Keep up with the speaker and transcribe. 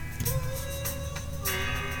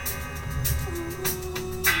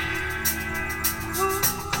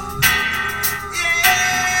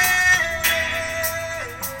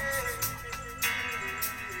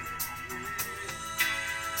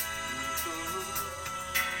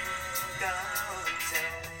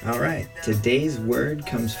All right, today's word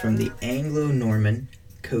comes from the Anglo-Norman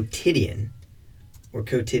quotidien, or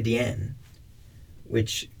quotidien,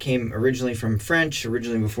 which came originally from French,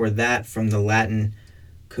 originally before that from the Latin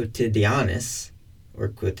quotidianus, or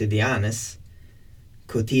quotidianus,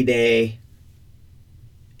 quotide,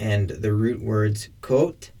 and the root words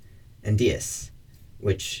quot and dies,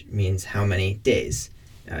 which means how many days.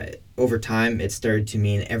 Over time, it started to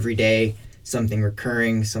mean every day, something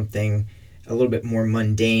recurring, something a little bit more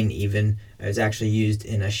mundane even. It was actually used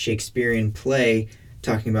in a Shakespearean play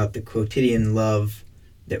talking about the quotidian love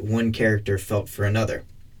that one character felt for another.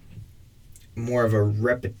 More of a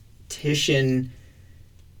repetition,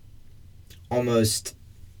 almost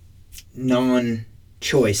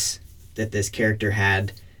non-choice that this character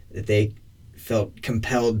had, that they felt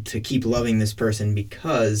compelled to keep loving this person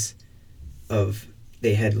because of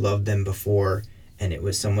they had loved them before and it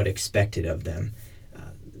was somewhat expected of them.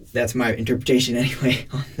 That's my interpretation anyway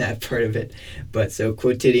on that part of it. But so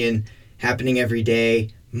quotidian, happening every day,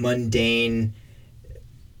 mundane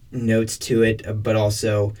notes to it, but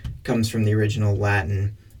also comes from the original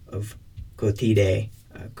Latin of quotide,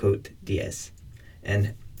 quot dies.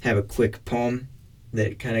 And have a quick poem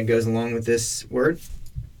that kind of goes along with this word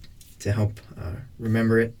to help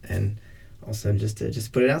remember it, and also just to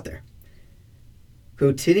put it out there.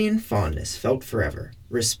 Quotidian fondness felt forever,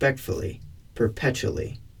 respectfully,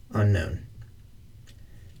 perpetually, unknown.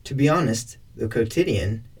 To be honest, the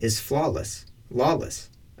quotidian is flawless, lawless,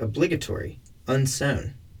 obligatory,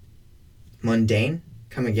 unsown. Mundane,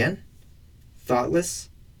 come again? Thoughtless,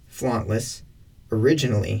 flauntless,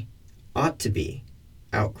 originally, ought to be,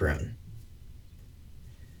 outgrown.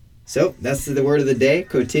 So that's the word of the day,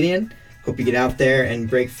 quotidian. Hope you get out there and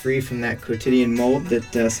break free from that quotidian mold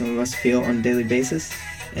that some of us feel on a daily basis.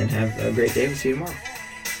 And have a great day. We'll see you tomorrow.